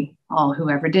really all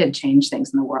whoever did change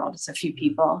things in the world. It's a few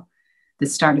people that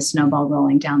start a snowball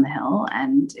rolling down the hill,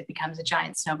 and it becomes a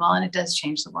giant snowball, and it does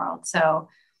change the world. So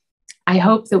I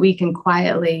hope that we can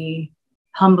quietly,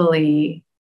 humbly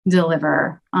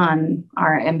deliver on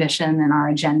our ambition and our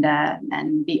agenda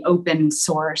and be open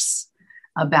source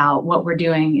about what we're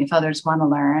doing if others want to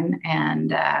learn.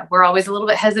 And we're always a little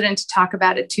bit hesitant to talk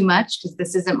about it too much, because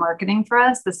this isn't marketing for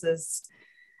us. This is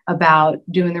about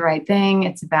doing the right thing.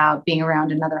 It's about being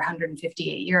around another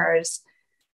 158 years.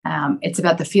 It's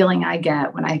about the feeling I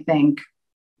get when I think,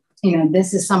 you know,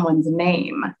 this is someone's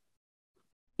name.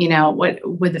 You know, what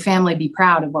would the family be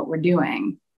proud of what we're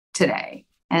doing today?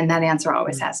 And that answer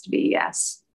always has to be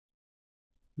yes.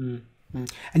 And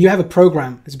you have a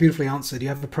program. It's beautifully answered. You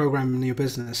have a program in your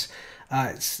business,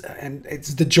 and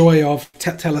it's the joy of.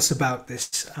 Tell us about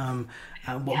this.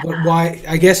 Why?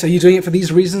 I guess, are you doing it for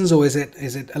these reasons, or is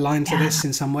it aligned to this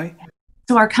in some way?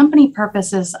 So our company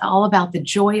purpose is all about the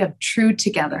joy of true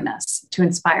togetherness to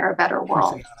inspire a better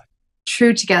world.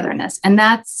 True togetherness, and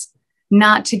that's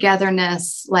not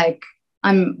togetherness like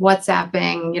I'm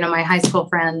WhatsApping, you know, my high school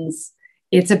friends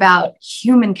It's about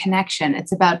human connection.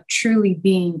 It's about truly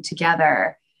being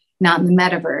together, not in the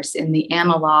metaverse, in the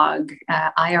analog,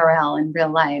 IRL, in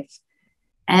real life.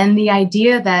 And the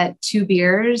idea that two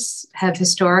beers have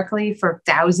historically, for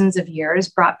thousands of years,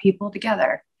 brought people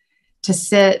together to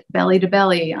sit belly to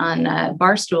belly on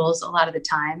bar stools a lot of the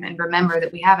time and remember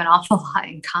that we have an awful lot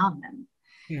in common.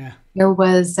 Yeah. There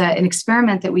was an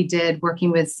experiment that we did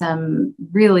working with some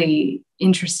really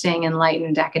interesting,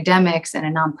 enlightened academics and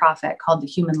a nonprofit called the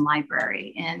Human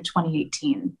Library in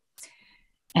 2018.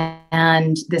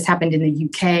 And this happened in the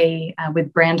UK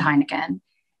with brand Heineken.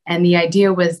 And the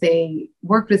idea was they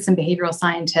worked with some behavioral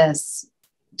scientists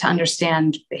to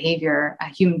understand behavior,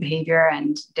 human behavior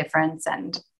and difference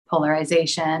and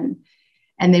polarization.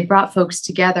 And they brought folks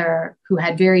together who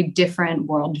had very different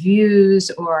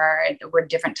worldviews or were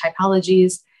different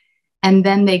typologies. And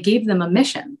then they gave them a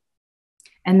mission.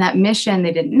 And that mission,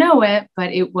 they didn't know it,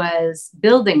 but it was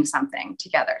building something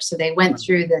together. So they went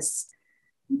through this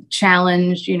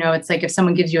challenge. You know, it's like if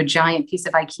someone gives you a giant piece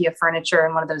of IKEA furniture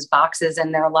in one of those boxes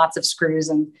and there are lots of screws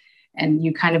and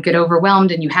you kind of get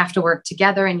overwhelmed and you have to work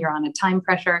together and you're on a time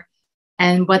pressure.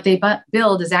 And what they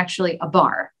build is actually a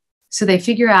bar. So they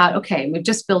figure out, okay, we've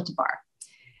just built a bar.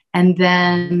 And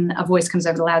then a voice comes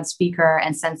over the loudspeaker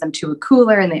and sends them to a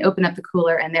cooler, and they open up the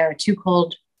cooler and there are two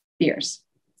cold beers.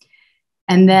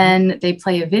 And then they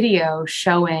play a video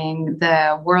showing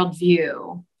the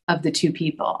worldview of the two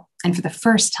people. And for the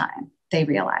first time, they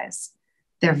realize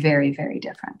they're very, very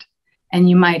different. And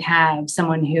you might have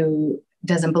someone who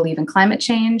doesn't believe in climate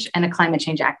change and a climate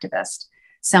change activist.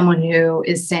 Someone who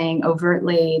is saying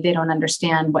overtly they don't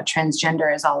understand what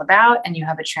transgender is all about, and you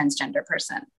have a transgender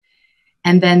person.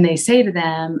 And then they say to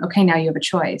them, okay, now you have a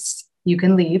choice. You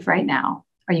can leave right now,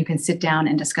 or you can sit down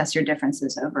and discuss your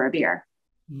differences over a beer.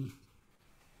 Mm.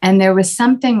 And there was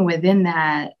something within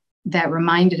that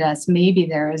reminded us maybe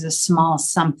there is a small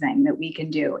something that we can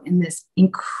do in this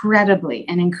incredibly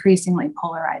and increasingly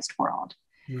polarized world,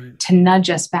 right, to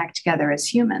nudge us back together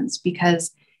as humans.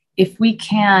 Because if we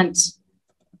can't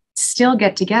still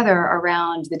get together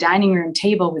around the dining room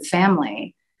table with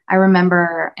family. I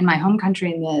remember in my home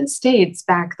country in the States,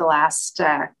 back the last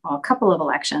couple of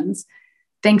elections,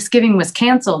 Thanksgiving was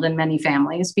canceled in many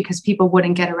families because people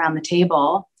wouldn't get around the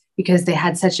table because they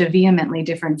had such a vehemently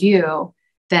different view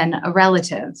than a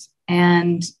relative.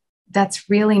 And that's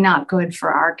really not good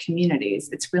for our communities.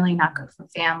 It's really not good for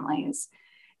families.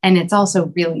 And it's also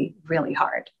really, really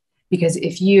hard. Because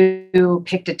if you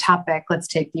picked a topic, let's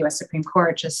take the US Supreme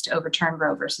Court just overturned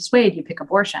Roe versus Wade, you pick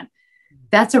abortion.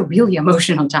 That's a really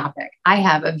emotional topic. I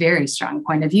have a very strong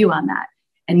point of view on that.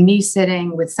 And me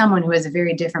sitting with someone who has a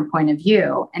very different point of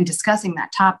view and discussing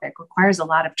that topic requires a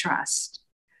lot of trust.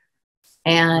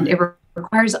 And it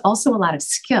requires also a lot of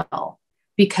skill,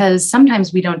 because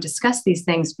sometimes we don't discuss these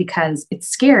things because it's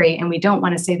scary and we don't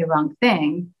want to say the wrong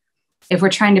thing. If we're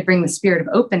trying to bring the spirit of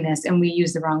openness and we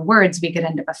use the wrong words, we could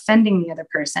end up offending the other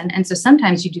person. And so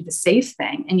sometimes you do the safe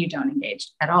thing and you don't engage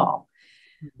at all.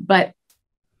 But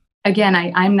again,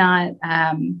 I'm not,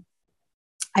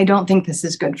 I don't think this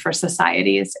is good for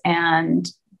societies. And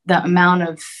the amount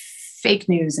of fake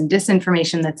news and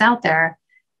disinformation that's out there,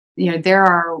 you know, there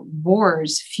are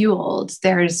wars fueled,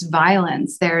 there's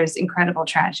violence, there's incredible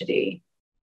tragedy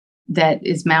that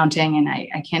is mounting. And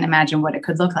I can't imagine what it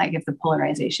could look like if the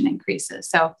polarization increases.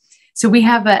 So we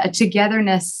have a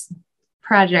togetherness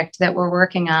project that we're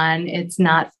working on. It's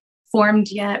not formed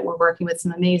yet. We're working with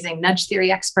some amazing nudge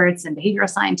theory experts and behavioral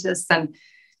scientists and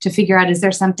to figure out, is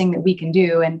there something that we can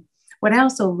do? And what I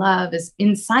also love is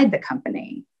inside the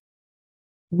company,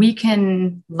 we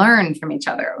can learn from each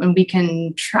other and we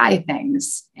can try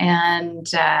things and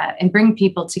bring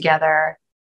people together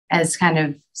as kind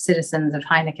of citizens of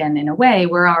Heineken. In a way,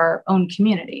 we're our own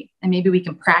community, and maybe we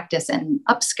can practice and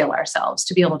upskill ourselves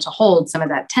to be able to hold some of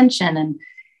that tension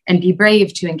and be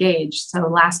brave to engage. So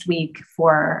last week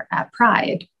for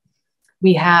Pride,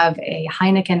 we have a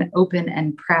Heineken Open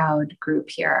and Proud group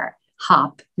here,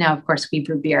 HOP. Now, of course, we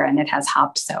brew beer and it has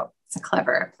hops, so it's a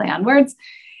clever play on words.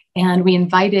 And we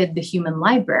invited the Human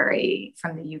Library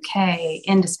from the UK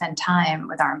in to spend time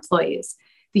with our employees.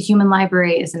 The Human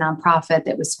Library is a nonprofit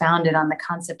that was founded on the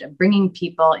concept of bringing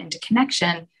people into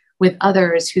connection with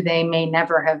others who they may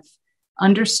never have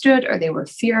understood or they were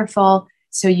fearful.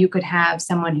 So you could have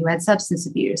someone who had substance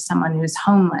abuse, someone who's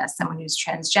homeless, someone who's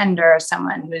transgender,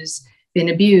 someone who's been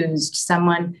abused,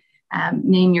 someone,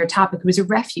 name your topic, who's a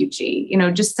refugee, you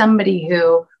know, just somebody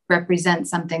who represents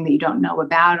something that you don't know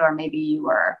about, or maybe you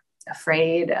were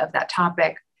afraid of that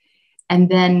topic. And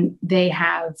then they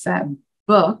have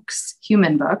books,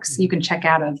 human books, you can check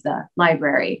out of the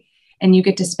library. And you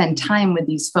get to spend time with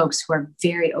these folks who are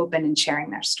very open and sharing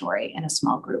their story in a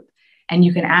small group. And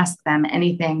you can ask them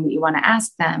anything that you want to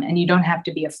ask them. And you don't have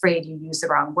to be afraid you use the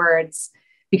wrong words,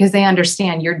 because they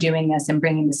understand you're doing this and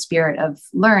bringing the spirit of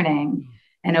learning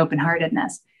and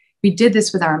open-heartedness. We did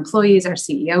this with our employees. Our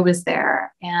CEO was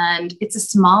there, and it's a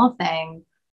small thing.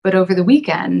 But over the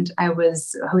weekend, I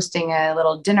was hosting a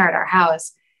little dinner at our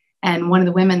house, and one of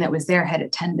the women that was there had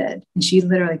attended, and she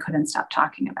literally couldn't stop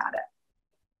talking about it.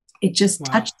 It just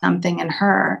touched something in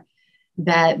her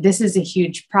that this is a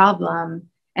huge problem.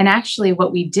 And actually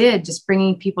what we did, just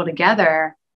bringing people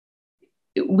together,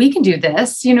 we can do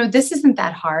this. This isn't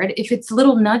that hard. If it's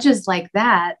little nudges like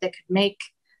that could make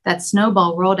that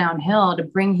snowball roll downhill to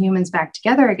bring humans back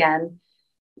together again,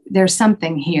 there's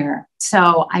something here.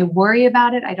 So I worry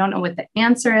about it. I don't know what the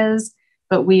answer is,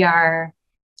 but we are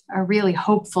really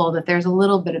hopeful that there's a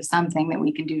little bit of something that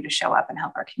we can do to show up and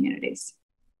help our communities.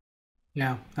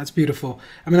 Yeah, that's beautiful.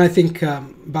 I mean, I think,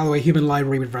 by the way, Human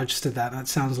Library would register that. That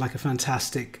sounds like a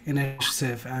fantastic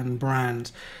initiative and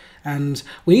brand. And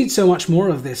we need so much more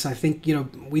of this. I think,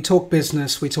 we talk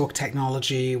business, we talk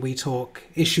technology, we talk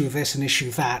issue this and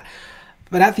issue that.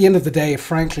 But at the end of the day,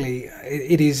 frankly,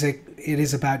 it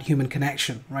is about human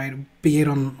connection, right? Be it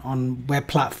on web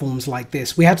platforms like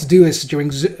this. We had to do this during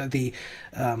the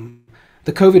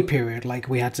COVID period. Like,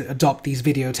 we had to adopt these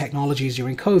video technologies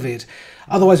during COVID.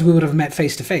 Otherwise, we would have met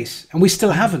face to face, and we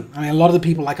still haven't. I mean, a lot of the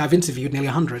people, like I've interviewed, nearly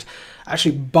 100,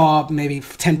 actually, bar maybe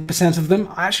 10% of them,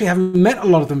 I actually haven't met a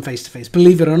lot of them face to face,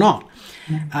 believe it or not,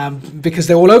 because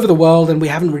they're all over the world, and we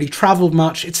haven't really traveled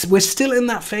much. We're still in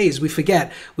that phase. We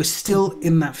forget we're still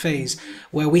in that phase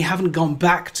where we haven't gone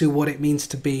back to what it means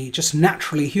to be just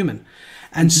naturally human.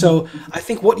 And so I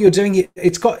think what you're doing,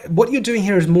 what you're doing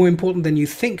here is more important than you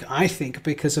think, I think,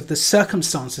 because of the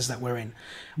circumstances that we're in.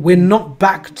 We're not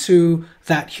back to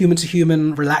that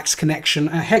human-to-human relaxed connection.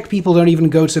 Heck, people don't even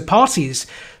go to parties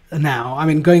now. I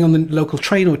mean, going on the local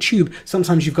train or tube,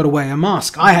 sometimes you've got to wear a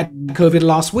mask. I had COVID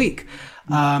last week.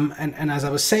 And as I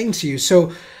was saying to you,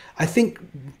 so I think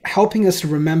helping us to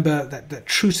remember that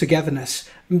true togetherness,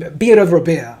 be it over a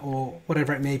beer or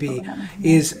whatever it may be,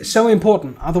 is so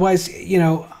important. Otherwise,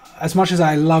 as much as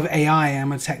I love AI,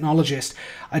 I'm a technologist,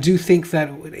 I do think that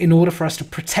in order for us to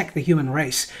protect the human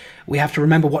race, we have to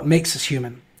remember what makes us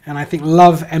human. And I think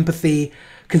love, empathy,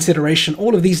 consideration,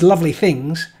 all of these lovely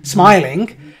things,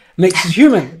 smiling, makes us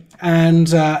human. And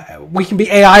we can be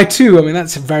AI too. I mean,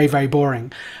 that's very, very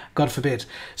boring, God forbid.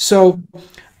 So,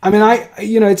 I mean,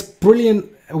 it's brilliant.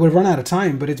 We've run out of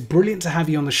time, but it's brilliant to have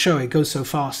you on the show. It goes so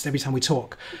fast every time we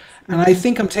talk. And I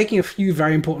think I'm taking a few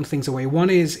very important things away. One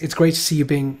is it's great to see you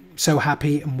being so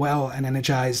happy and well and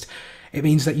energized. It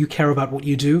means that you care about what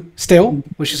you do still,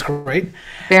 which is great.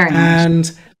 Very much.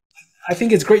 And I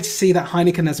think it's great to see that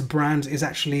Heineken as a brand is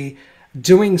actually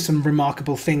doing some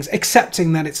remarkable things,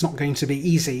 accepting that it's not going to be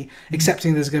easy,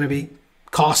 accepting there's going to be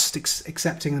cost,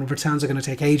 accepting that returns are going to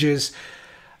take ages,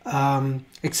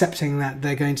 accepting that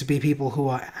they're going to be people who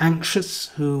are anxious,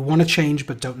 who want to change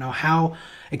but don't know how,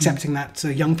 accepting that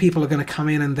young people are going to come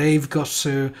in and they've got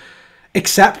to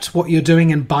accept what you're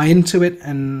doing and buy into it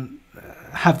and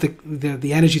have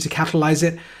the energy to catalyze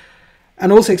it,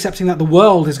 and also accepting that the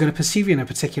world is going to perceive you in a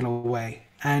particular way,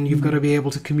 and you've got to be able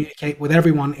to communicate with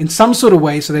everyone in some sort of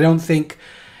way so they don't think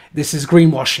this is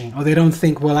greenwashing, or they don't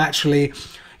think, well, actually,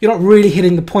 you're not really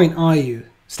hitting the point, are you,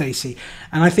 Stacey?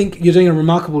 And I think you're doing a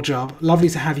remarkable job. Lovely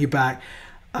to have you back.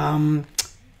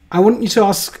 I want to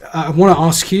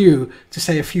ask you to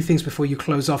say a few things before you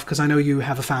close off, because I know you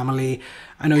have a family.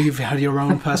 I know you've had your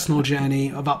own personal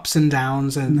journey of ups and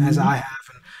downs, and as I have,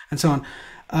 and so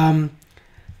on.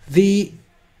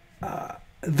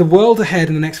 The world ahead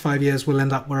in the next 5 years will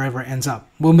end up wherever it ends up.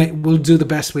 We'll do the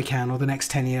best we can, or the next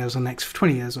 10 years, or next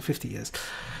 20 years, or 50 years.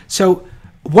 So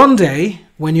one day,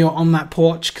 when you're on that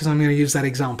porch, because I'm going to use that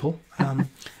example,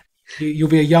 you'll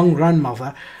be a young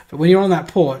grandmother, but when you're on that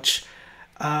porch,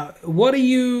 what are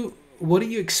you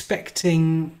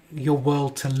expecting your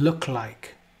world to look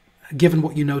like, given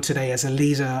what you know today as a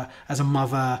leader, as a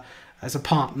mother, as a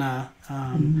partner,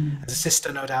 as a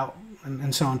sister, no doubt,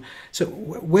 and so on. So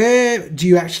where do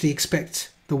you actually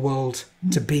expect the world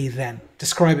to be then?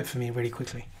 Describe it for me really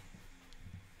quickly.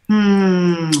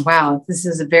 Wow, this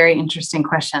is a very interesting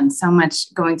question. So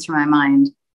much going through my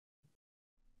mind.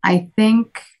 I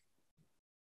think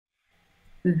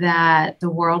that the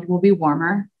world will be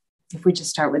warmer if we just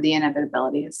start with the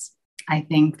inevitabilities. I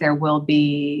think there will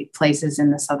be places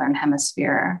in the Southern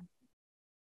Hemisphere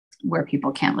where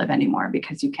people can't live anymore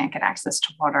because you can't get access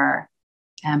to water,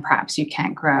 and perhaps you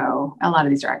can't grow. A lot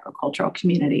of these are agricultural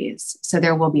communities. So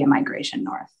there will be a migration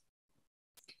north.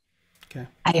 Okay.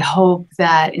 I hope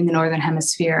that in the Northern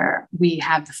Hemisphere, we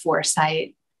have the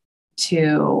foresight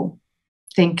to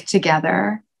think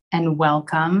together and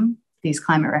welcome these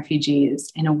climate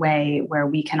refugees in a way where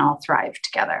we can all thrive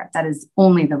together. That is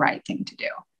only the right thing to do,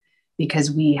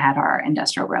 because we had our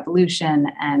industrial revolution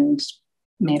and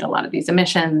made a lot of these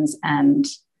emissions, and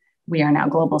we are now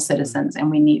global citizens, and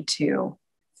we need to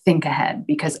think ahead,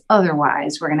 because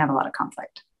otherwise we're going to have a lot of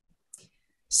conflict.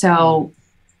 So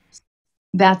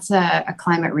that's a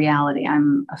climate reality,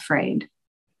 I'm afraid.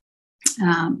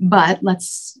 But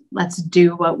let's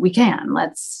do what we can.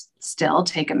 Let's still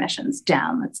take emissions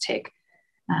down. Let's take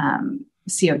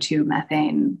CO2,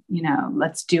 methane,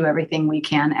 let's do everything we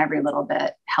can. Every little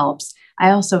bit helps. I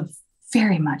also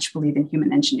very much believe in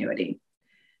human ingenuity.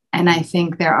 And I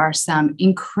think there are some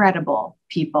incredible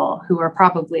people who are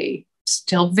probably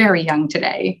still very young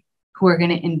today who are going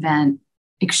to invent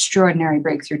extraordinary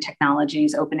breakthrough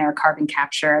technologies, open air carbon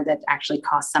capture that actually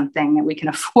costs something that we can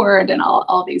afford, and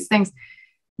all these things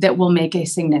that will make a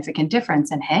significant difference.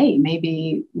 And hey,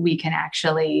 maybe we can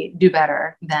actually do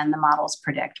better than the models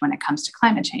predict when it comes to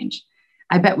climate change.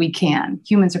 I bet we can.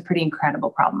 Humans are pretty incredible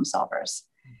problem solvers.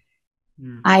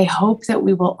 I hope that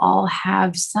we will all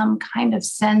have some kind of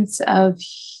sense of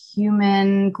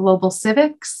human global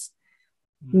civics,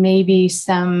 maybe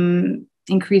some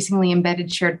increasingly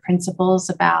embedded shared principles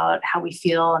about how we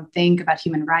feel and think about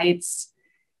human rights,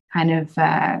 kind of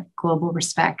global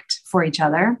respect for each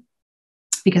other,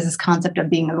 because this concept of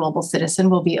being a global citizen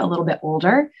will be a little bit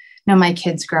older. Now, my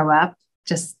kids grow up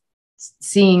just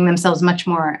seeing themselves much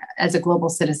more as a global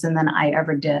citizen than I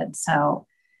ever did. So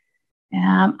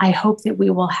I hope that we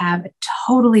will have a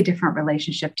totally different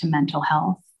relationship to mental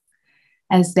health,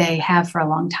 as they have for a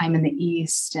long time in the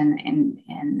East and in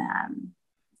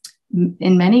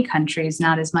many countries,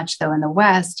 not as much though in the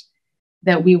West,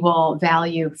 that we will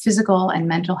value physical and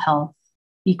mental health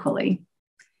equally,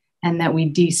 and that we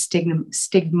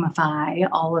destigmify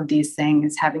all of these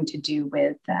things having to do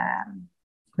with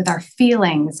our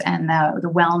feelings and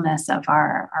the wellness of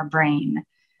our brain.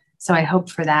 So I hope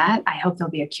for that. I hope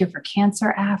there'll be a cure for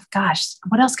cancer. Gosh,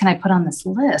 what else can I put on this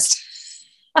list?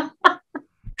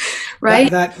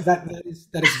 Right? That is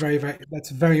very, very,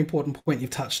 that's a very important point you've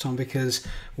touched on, because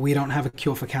we don't have a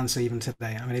cure for cancer even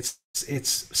today. I mean, it's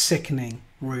sickening,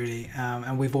 really,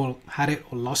 and we've all had it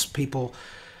or lost people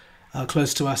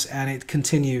close to us, and it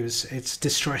continues. It's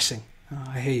distressing.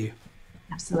 I hear you.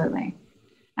 Absolutely,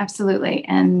 absolutely.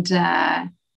 And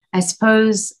I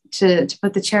suppose to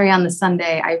put the cherry on the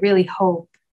sundae, I really hope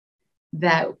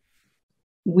that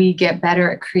we get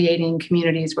better at creating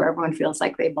communities where everyone feels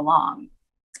like they belong.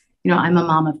 I'm a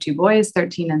mom of two boys,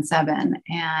 13 and 7,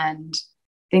 and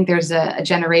I think there's a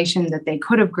generation that they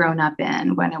could have grown up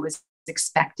in when it was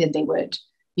expected they would,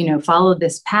 follow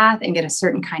this path and get a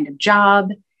certain kind of job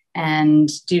and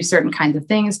do certain kinds of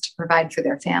things to provide for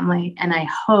their family. And I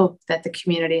hope that the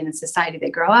community and the society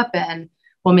they grow up in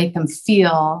will make them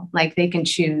feel like they can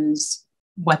choose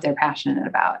what they're passionate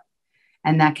about.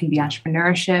 And that can be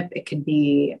entrepreneurship. It could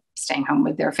be staying home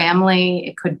with their family.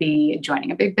 It could be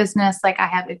joining a big business like I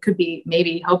have. It could be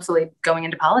maybe, hopefully, going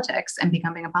into politics and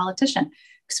becoming a politician,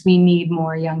 because we need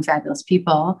more young, fabulous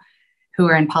people who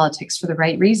are in politics for the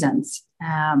right reasons.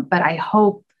 But I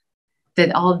hope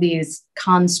that all of these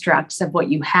constructs of what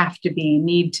you have to be,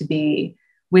 need to be,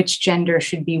 which gender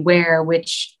should be where,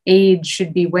 which age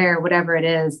should be where, whatever it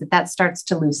is, that starts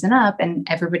to loosen up, and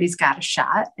everybody's got a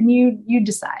shot, and you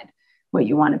decide what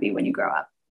you want to be when you grow up.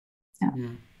 Yeah.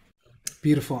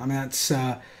 Beautiful. I mean, that's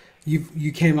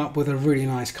you came up with a really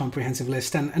nice comprehensive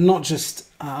list, and not just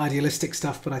idealistic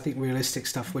stuff, but I think realistic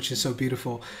stuff, which is so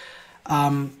beautiful.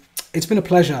 It's been a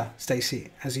pleasure,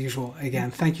 Stacey, as usual.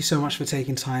 Again, thank you so much for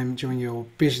taking time during your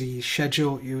busy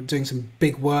schedule. You're doing some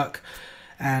big work,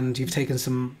 and you've taken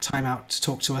some time out to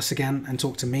talk to us again and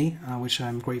talk to me, which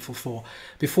I'm grateful for.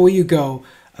 Before you go,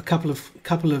 a couple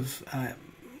of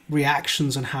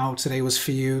reactions on how today was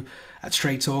for you at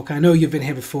Straight Talk. I know you've been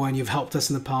here before and you've helped us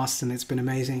in the past, and it's been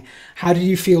amazing. How did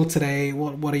you feel today?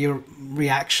 What are your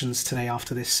reactions today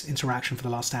after this interaction for the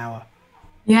last hour?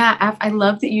 Yeah, I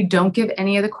love that you don't give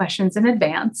any of the questions in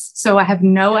advance. So I have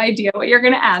no idea what you're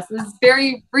going to ask. This is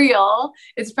very real.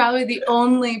 It's probably the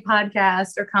only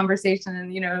podcast or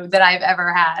conversation, that I've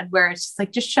ever had where it's just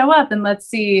like, just show up and let's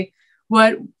see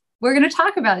what we're going to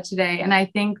talk about today. And I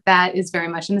think that is very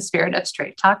much in the spirit of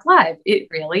Straight Talk Live. It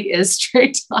really is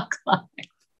Straight Talk Live.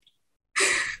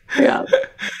 Yeah.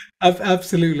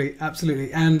 Absolutely.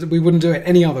 And we wouldn't do it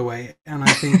any other way. And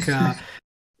I think,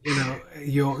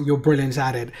 your brilliance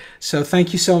added. So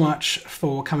thank you so much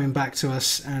for coming back to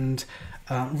us and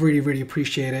Really, really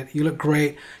appreciate it. You look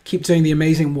great. Keep doing the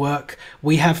amazing work.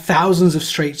 We have thousands of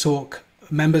Straight Talk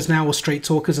members now, or Straight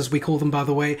Talkers as we call them, by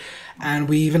the way. And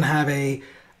we even have a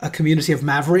community of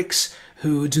mavericks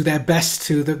who do their best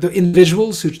to, the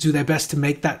individuals who do their best to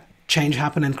make that change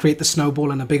happen and create the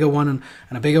snowball and a bigger one and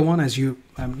a bigger one, as you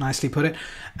nicely put it.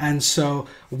 And so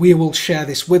we will share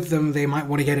this with them. They might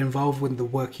want to get involved with the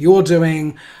work you're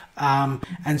doing.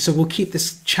 And so we'll keep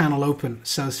this channel open.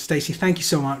 So Stacey, thank you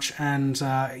so much. And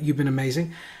you've been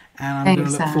amazing. And I'm going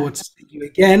to look forward to seeing you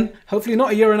again. Hopefully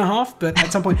not a year and a half, but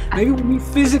at some point, maybe we'll meet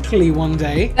physically one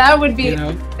day. That would be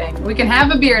amazing. We can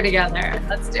have a beer together.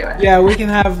 Let's do it. Yeah, we can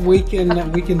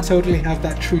totally have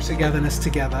that true togetherness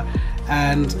together.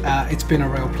 And it's been a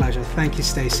real pleasure. Thank you,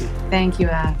 Stacey. Thank you,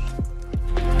 Ash.